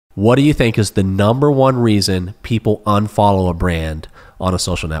What do you think is the number one reason people unfollow a brand on a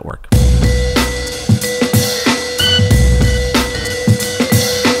social network?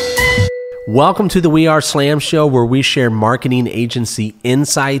 Welcome to the We Are Slam Show, where we share marketing agency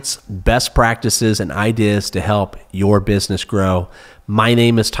insights, best practices, and ideas to help your business grow. My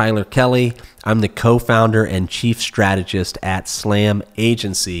name is Tyler Kelly. I'm the co-founder and chief strategist at Slam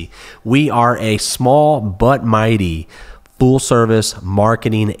Agency. We are a small but mighty full-service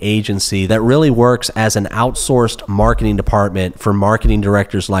marketing agency that really works as an outsourced marketing department for marketing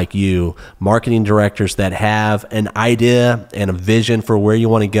directors like you, marketing directors that have an idea and a vision for where you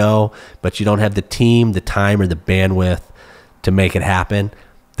want to go, but you don't have the team, the time, or the bandwidth to make it happen.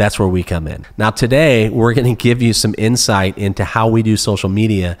 That's where we come in. Now today, we're going to give you some insight into how we do social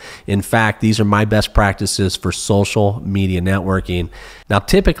media. In fact, these are my best practices for social media networking. Now,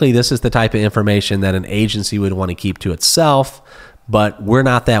 typically, this is the type of information that an agency would want to keep to itself, but we're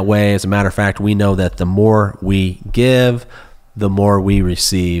not that way. As a matter of fact, we know that the more we give, the more we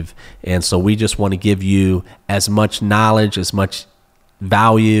receive. And so we just want to give you as much knowledge, as much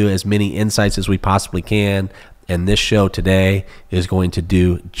value, as many insights as we possibly can. And this show today is going to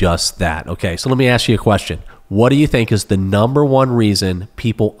do just that. Okay, so let me ask you a question. What do you think is the number one reason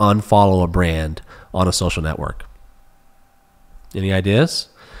people unfollow a brand on a social network? Any ideas?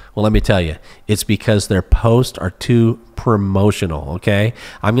 Well, let me tell you, it's because their posts are too promotional, okay?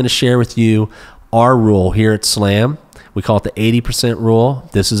 I'm going to share with you our rule here at Slam. We call it the 80% rule.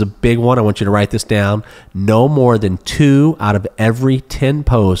 This is a big one. I want you to write this down. No more than 2 out of every 10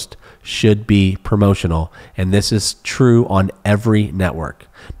 posts should be promotional. And this is true on every network.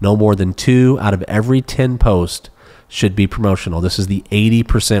 No more than 2 out of every 10 posts should be promotional. This is the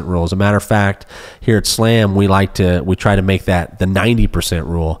 80% rule. As a matter of fact, here at Slam, we try to make that the 90%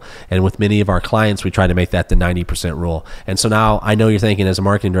 rule. And with many of our clients, we try to make that the 90% rule. And so now I know you're thinking as a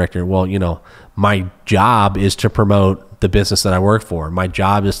marketing director, well, you know, my job is to promote the business that I work for. My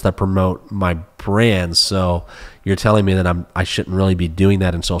job is to promote my brand. So you're telling me that I shouldn't really be doing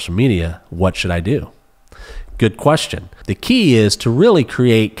that in social media. What should I do? Good question. The key is to really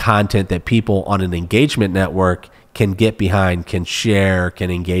create content that people on an engagement network can get behind, can share, can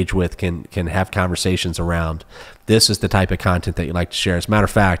engage with, can have conversations around. This is the type of content that you like to share. As a matter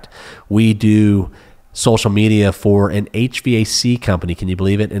of fact, we do social media for an HVAC company. Can you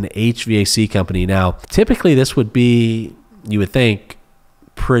believe it? An HVAC company. Now, typically this would be, you would think,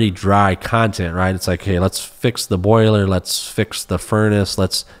 pretty dry content, right? It's like, hey, let's fix the boiler, let's fix the furnace,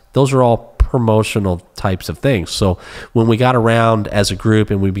 those are all promotional types of things. So when we got around as a group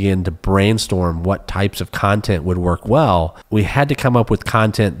and we began to brainstorm what types of content would work well, we had to come up with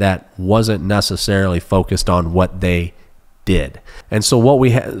content that wasn't necessarily focused on what they did. And so what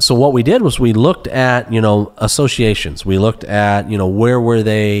we did was we looked at, associations. We looked at, where were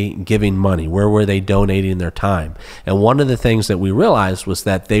they giving money? Where were they donating their time? And one of the things that we realized was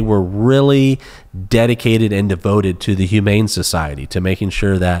that they were really dedicated and devoted to the Humane Society, to making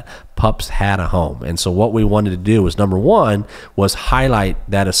sure that pups had a home. And so what we wanted to do was, number one, was highlight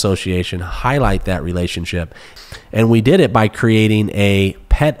that association, highlight that relationship. And we did it by creating a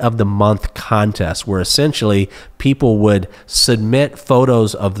Pet of the Month contest, where essentially people would submit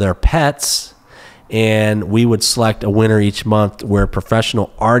photos of their pets, and we would select a winner each month, where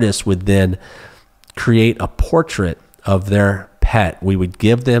professional artists would then create a portrait of their pet. We would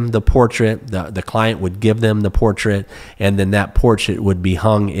give them the portrait, the client would give them the portrait, and then that portrait would be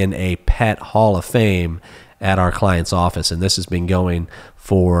hung in a pet hall of fame at our client's office. And this has been going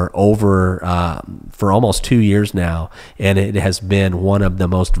for almost 2 years now, and it has been one of the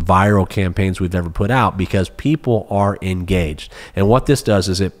most viral campaigns we've ever put out because people are engaged. And what this does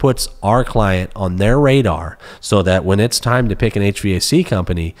is it puts our client on their radar, so that when it's time to pick an HVAC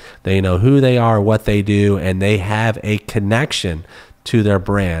company, they know who they are, what they do, and they have a connection to their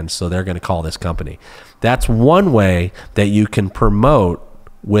brand, so they're going to call this company. That's one way that you can promote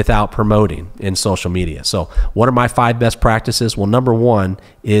without promoting in social media. So what are my 5 best practices? Well, number one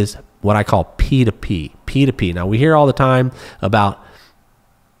is what I call P2P. P2P. Now, we hear all the time about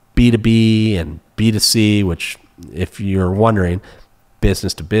B2B and B2C, which, if you're wondering,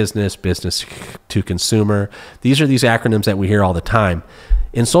 business to business, business to consumer. These are these acronyms that we hear all the time.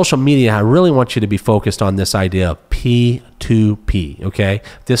 In social media, I really want you to be focused on this idea of P2P, okay?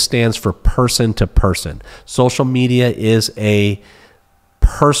 This stands for person to person. Social media is a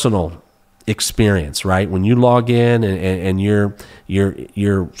personal experience, right? When you log in and you're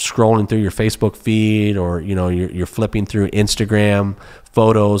scrolling through your Facebook feed, or you're flipping through Instagram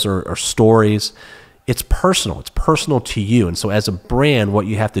photos or stories, it's personal. It's personal to you. And so as a brand, what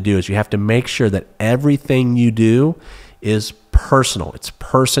you have to do is you have to make sure that everything you do is personal. It's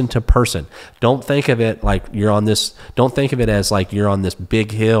person to person. Don't think of it like you're on this, don't think of it as like you're on this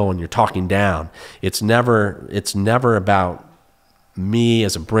big hill and you're talking down. It's never about me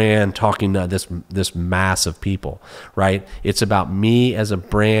as a brand talking to this mass of people, right? It's about me as a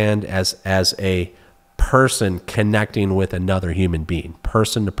brand, as a person connecting with another human being,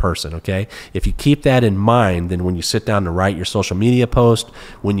 person to person, okay? If you keep that in mind, then when you sit down to write your social media post,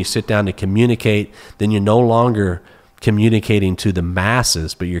 when you sit down to communicate, then you're no longer communicating to the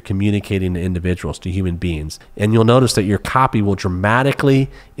masses, but you're communicating to individuals, to human beings. And you'll notice that your copy will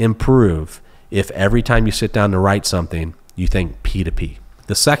dramatically improve if every time you sit down to write something, you think P2P.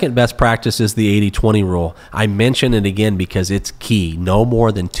 The second best practice is the 80-20 rule. I mention it again because it's key. No more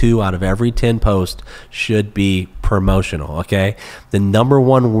than 2 out of every 10 posts should be promotional, okay? The number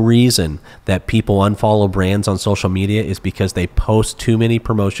one reason that people unfollow brands on social media is because they post too many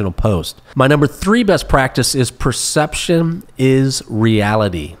promotional posts. My number 3 best practice is perception is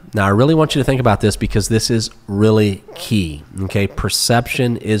reality. Now, I really want you to think about this because this is really key, okay?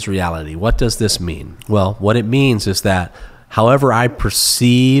 Perception is reality. What does this mean? Well, what it means is that however I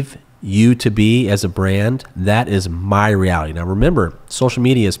perceive you to be as a brand, that is my reality. Now remember, social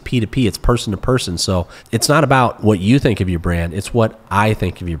media is P2P, it's person to person. So it's not about what you think of your brand, it's what I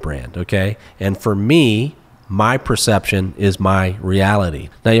think of your brand, okay? And for me, my perception is my reality.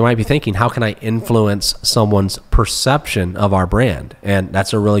 Now you might be thinking, how can I influence someone's perception of our brand? And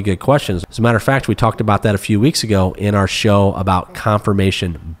that's a really good question. As a matter of fact, we talked about that a few weeks ago in our show about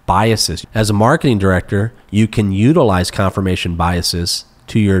confirmation biases. As a marketing director, you can utilize confirmation biases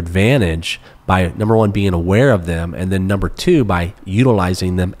to your advantage by, number 1, being aware of them, and then number 2, by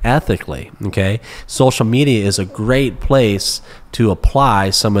utilizing them ethically, okay? Social media is a great place to apply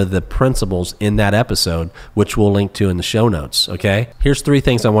some of the principles in that episode, which we'll link to in the show notes, okay? Here's 3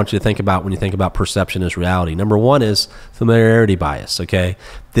 things I want you to think about when you think about perception as reality. Number 1 is familiarity bias, okay?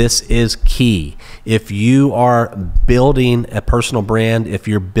 This is key. If you are building a personal brand, if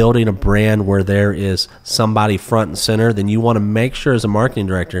you're building a brand where there is somebody front and center, then you want to make sure as a marketing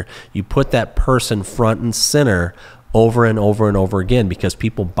director, you put that person front and center over and over and over again, because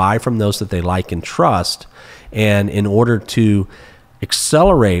people buy from those that they like and trust. And in order to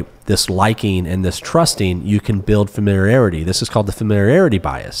accelerate this liking and this trusting, you can build familiarity. This is called the familiarity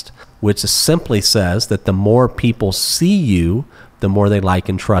bias, which simply says that the more people see you, the more they like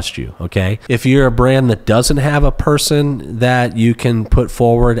and trust you, okay? If you're a brand that doesn't have a person that you can put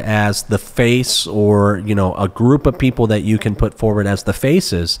forward as the face, or, you know, a group of people that you can put forward as the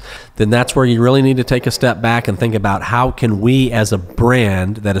faces, then that's where you really need to take a step back and think about, how can we as a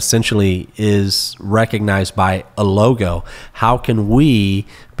brand that essentially is recognized by a logo, how can we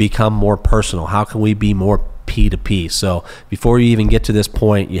become more personal? How can we be more P2P? So before you even get to this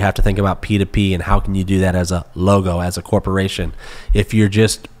point, you have to think about P2P and how can you do that as a logo, as a corporation. If you're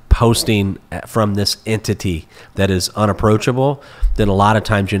just posting from this entity that is unapproachable, then a lot of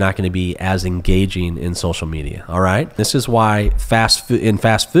times you're not going to be as engaging in social media, all right? This is why in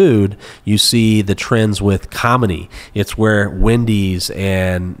fast food, you see the trends with comedy. It's where Wendy's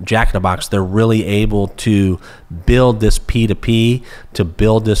and Jack in the Box, they're really able to build this P2P, to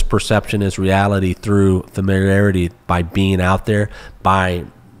build this perception as reality through familiarity, by being out there, by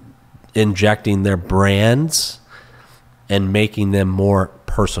injecting their brands and making them more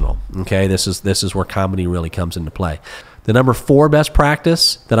personal, okay? This is where comedy really comes into play. The number 4 best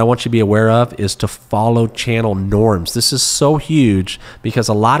practice that I want you to be aware of is to follow channel norms. This is so huge because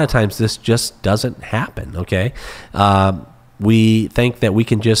a lot of times this just doesn't happen, okay? We think that we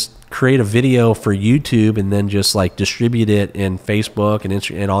can just create a video for YouTube and then just like distribute it in Facebook and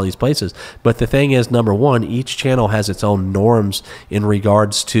Instagram and all these places. But the thing is, number 1, each channel has its own norms in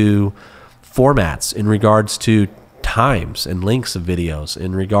regards to formats, in regards to times and lengths of videos,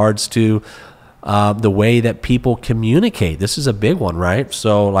 in regards to the way that people communicate. This is a big one, right?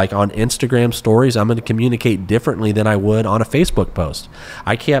 So like on Instagram stories, I'm going to communicate differently than I would on a Facebook post.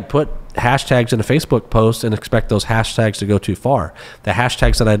 I can't put hashtags in a Facebook post and expect those hashtags to go too far. The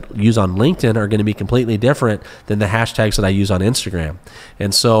hashtags that I use on LinkedIn are going to be completely different than the hashtags that I use on Instagram.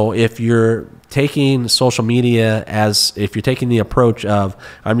 And so if you're taking social media if you're taking the approach of,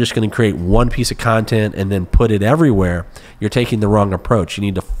 I'm just going to create one piece of content and then put it everywhere, you're taking the wrong approach. You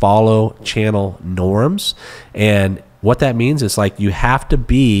need to follow channel norms. And what that means is, like, you have to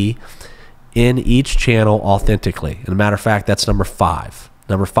be in each channel authentically. And a matter of fact, that's number 5.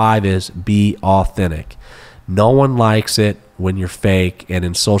 Number 5 is be authentic. No one likes it when you're fake, and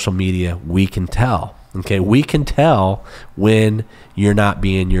in social media, we can tell. Okay, we can tell when you're not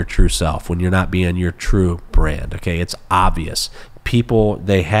being your true self, when you're not being your true brand. Okay, it's obvious. People,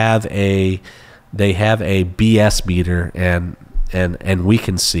 they have a they have a BS meter, and we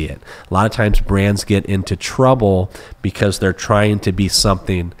can see it. A lot of times brands get into trouble because they're trying to be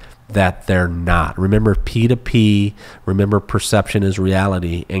something that they're not. Remember P2P, remember perception is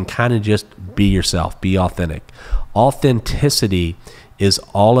reality, and kind of just be yourself, be authentic. Authenticity is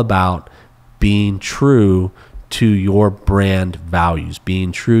all about being true to your brand values,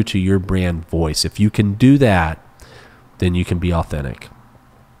 being true to your brand voice. If you can do that, then you can be authentic.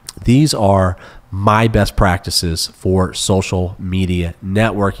 These are my best practices for social media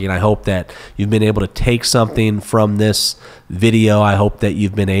networking. I hope that you've been able to take something from this video. I hope that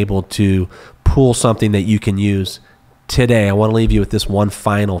you've been able to pull something that you can use today. I want to leave you with this one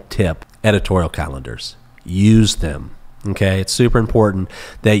final tip. Editorial calendars. Use them. Okay, it's super important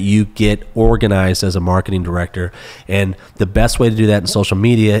that you get organized as a marketing director, and the best way to do that in social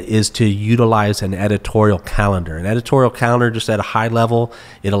media is to utilize an editorial calendar. An editorial calendar, just at a high level,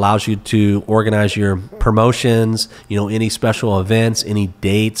 it allows you to organize your promotions, any special events, any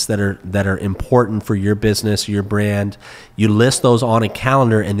dates that are important for your business, your brand. You list those on a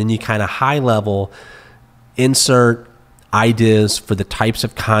calendar, and then you kind of high level insert ideas for the types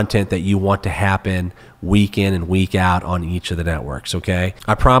of content that you want to happen week in and week out on each of the networks. Okay,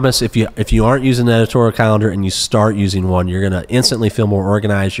 I promise if you aren't using an editorial calendar and you start using one, you're going to instantly feel more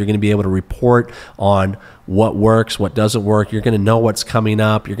organized. You're going to be able to report on what works, what doesn't work. You're going to know what's coming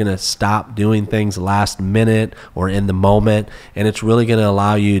up. You're going to stop doing things last minute or in the moment, and it's really going to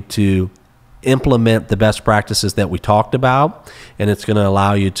allow you to implement the best practices that we talked about, and it's going to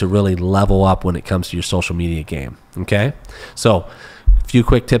allow you to really level up when it comes to your social media game. Okay, so a few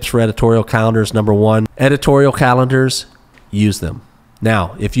quick tips for editorial calendars. Number one, editorial calendars, use them.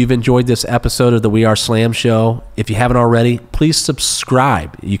 Now, if you've enjoyed this episode of the We Are Slam Show, if you haven't already, please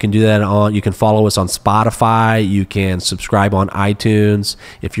subscribe. You can do that you can follow us on Spotify. You can subscribe on iTunes.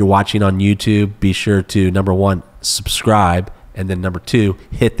 If you're watching on YouTube, be sure to, number one, subscribe. And then number two,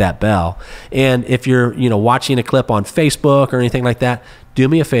 hit that bell. And if you're, watching a clip on Facebook or anything like that, do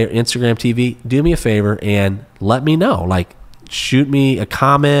me a favor, Instagram TV, do me a favor and let me know. Like, shoot me a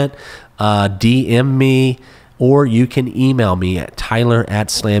comment, DM me, or you can email me at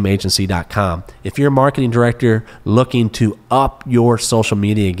tyler@slamagency.com. If you're a marketing director looking to up your social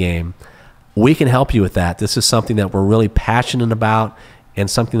media game, we can help you with that. This is something that we're really passionate about and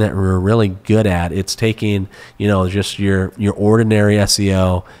something that we're really good at. It's taking, just your ordinary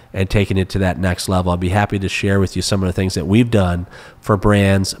SEO and taking it to that next level. I'd be happy to share with you some of the things that we've done for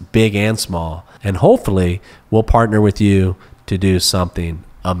brands, big and small. And hopefully we'll partner with you to do something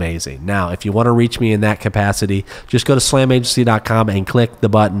amazing. Now, if you want to reach me in that capacity, just go to slamagency.com and click the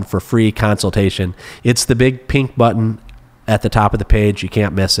button for free consultation. It's the big pink button at the top of the page. You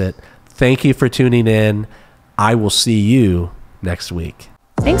can't miss it. Thank you for tuning in. I will see you next week.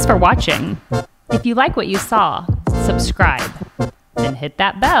 Thanks for watching. If you like what you saw, subscribe, then hit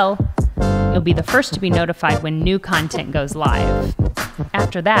that bell. You'll be the first to be notified when new content goes live.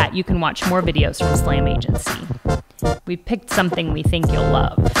 After that, you can watch more videos from Slam Agency. We picked something we think you'll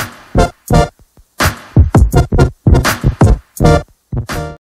love.